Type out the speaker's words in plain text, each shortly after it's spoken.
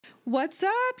What's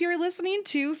up? You're listening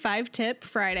to 5 Tip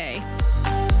Friday.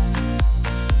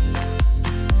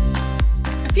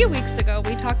 A few weeks ago,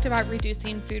 we talked about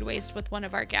reducing food waste with one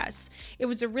of our guests. It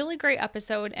was a really great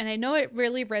episode, and I know it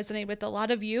really resonated with a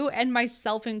lot of you, and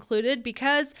myself included,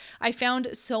 because I found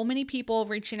so many people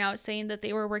reaching out saying that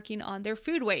they were working on their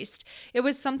food waste. It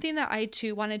was something that I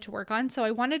too wanted to work on, so I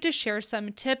wanted to share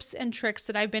some tips and tricks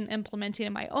that I've been implementing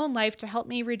in my own life to help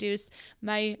me reduce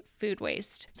my food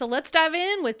waste. So let's dive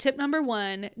in with tip number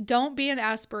 1. Don't be an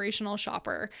aspirational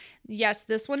shopper. Yes,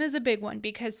 this one is a big one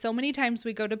because so many times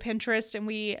we go to Pinterest and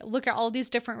we look at all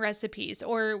these different recipes,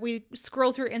 or we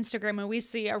scroll through Instagram and we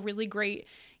see a really great,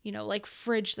 like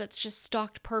fridge that's just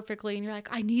stocked perfectly. And you're like,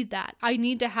 I need that. I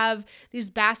need to have these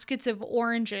baskets of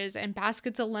oranges and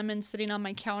baskets of lemons sitting on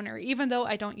my counter, even though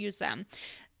I don't use them.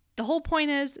 The whole point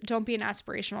is, don't be an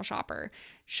aspirational shopper.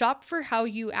 Shop for how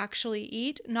you actually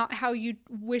eat, not how you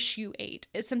wish you ate.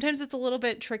 Sometimes it's a little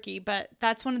bit tricky, but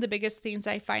that's one of the biggest things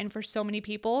I find for so many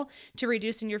people to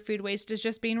reducing your food waste is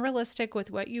just being realistic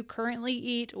with what you currently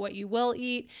eat, what you will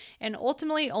eat, and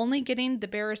ultimately only getting the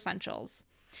bare essentials.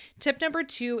 Tip number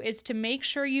 2 is to make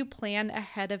sure you plan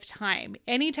ahead of time.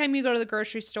 Anytime you go to the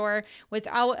grocery store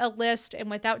without a list and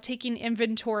without taking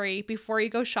inventory before you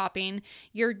go shopping,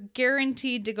 you're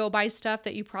guaranteed to go buy stuff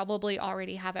that you probably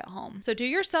already have at home. So do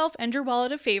yourself and your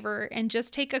wallet a favor and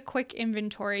just take a quick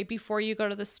inventory before you go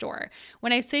to the store.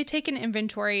 When I say take an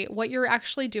inventory, what you're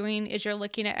actually doing is you're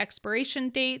looking at expiration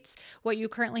dates, what you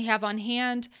currently have on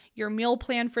hand, your meal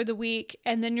plan for the week,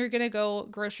 and then you're going to go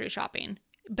grocery shopping.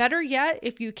 Better yet,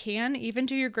 if you can, even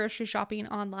do your grocery shopping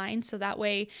online, so that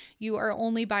way you are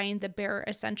only buying the bare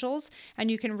essentials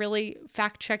and you can really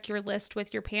fact check your list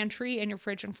with your pantry and your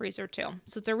fridge and freezer too.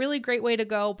 So it's a really great way to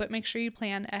go, but make sure you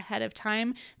plan ahead of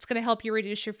time. It's going to help you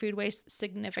reduce your food waste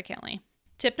significantly.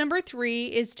 Tip number 3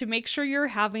 is to make sure you're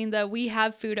having the we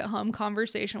have food at home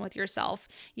conversation with yourself.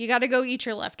 You got to go eat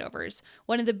your leftovers.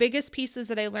 One of the biggest pieces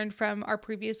that I learned from our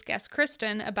previous guest,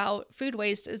 Kristen, about food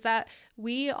waste is that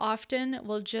we often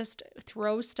will just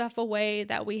throw stuff away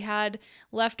that we had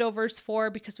leftovers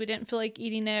for because we didn't feel like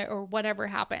eating it or whatever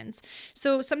happens.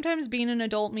 So sometimes being an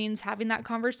adult means having that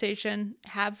conversation,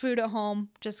 have food at home,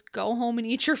 just go home and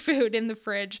eat your food in the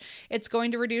fridge. It's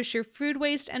going to reduce your food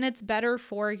waste and it's better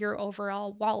for your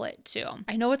overall wallet too.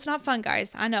 I know it's not fun,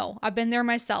 guys. I know. I've been there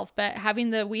myself, but having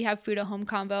the we have food at home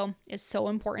convo is so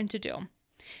important to do.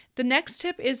 The next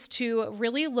tip is to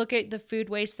really look at the food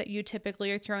waste that you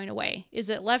typically are throwing away. Is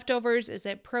it leftovers? Is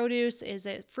it produce? Is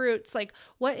it fruits? Like,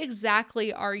 what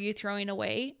exactly are you throwing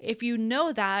away? If you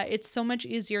know that, it's so much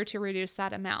easier to reduce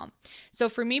that amount. So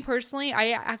for me personally,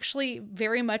 I actually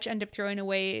very much end up throwing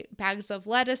away bags of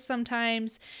lettuce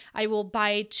sometimes. I will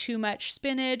buy too much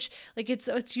spinach. Like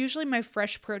it's usually my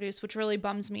fresh produce, which really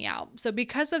bums me out. So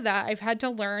because of that, I've had to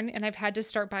learn and I've had to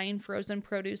start buying frozen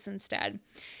produce instead.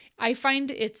 I find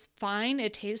it's fine.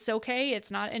 It tastes okay. It's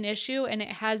not an issue. And it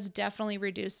has definitely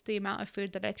reduced the amount of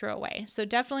food that I throw away. So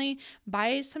definitely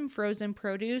buy some frozen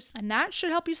produce and that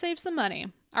should help you save some money.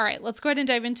 All right, let's go ahead and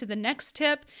dive into the next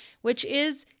tip, which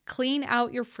is clean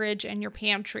out your fridge and your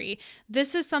pantry.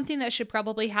 This is something that should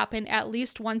probably happen at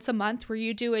least once a month where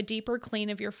you do a deeper clean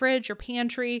of your fridge, your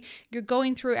pantry. You're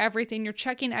going through everything. You're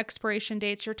checking expiration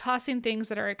dates. You're tossing things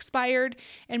that are expired.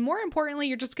 And more importantly,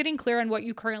 you're just getting clear on what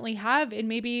you currently have and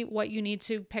maybe what you need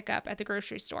to pick up at the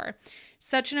grocery store.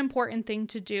 Such an important thing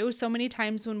to do. So many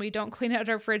times when we don't clean out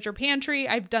our fridge or pantry,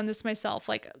 I've done this myself.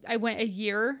 Like I went a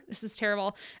year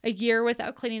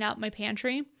without cleaning out my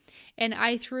pantry. And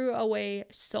I threw away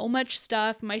so much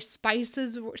stuff. My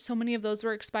spices, so many of those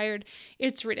were expired.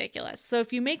 It's ridiculous. So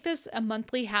if you make this a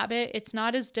monthly habit, it's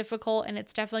not as difficult and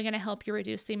it's definitely going to help you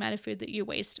reduce the amount of food that you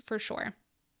waste for sure.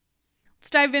 Let's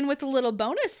dive in with a little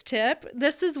bonus tip.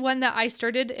 This is one that I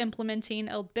started implementing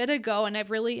a bit ago and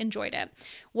I've really enjoyed it.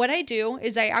 What I do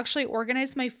is I actually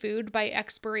organize my food by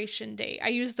expiration date. I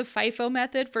use the FIFO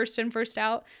method, first in, first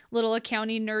out, little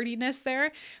accounting nerdiness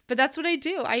there, but that's what I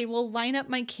do. I will line up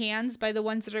my cans by the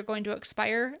ones that are going to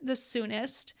expire the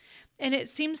soonest. And it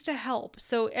seems to help.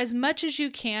 So as much as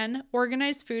you can,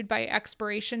 organize food by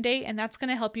expiration date, and that's going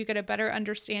to help you get a better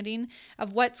understanding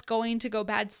of what's going to go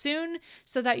bad soon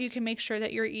so that you can make sure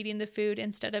that you're eating the food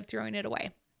instead of throwing it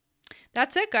away.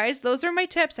 That's it, guys. Those are my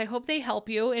tips. I hope they help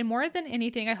you. And more than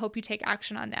anything, I hope you take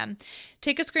action on them.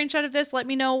 Take a screenshot of this. Let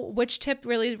me know which tip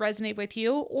really resonated with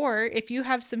you. Or if you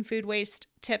have some food waste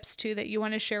tips too that you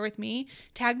want to share with me,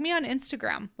 tag me on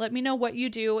Instagram. Let me know what you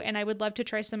do. And I would love to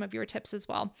try some of your tips as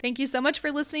well. Thank you so much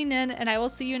for listening in. And I will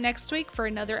see you next week for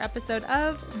another episode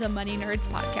of the Money Nerds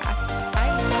Podcast.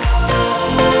 Bye.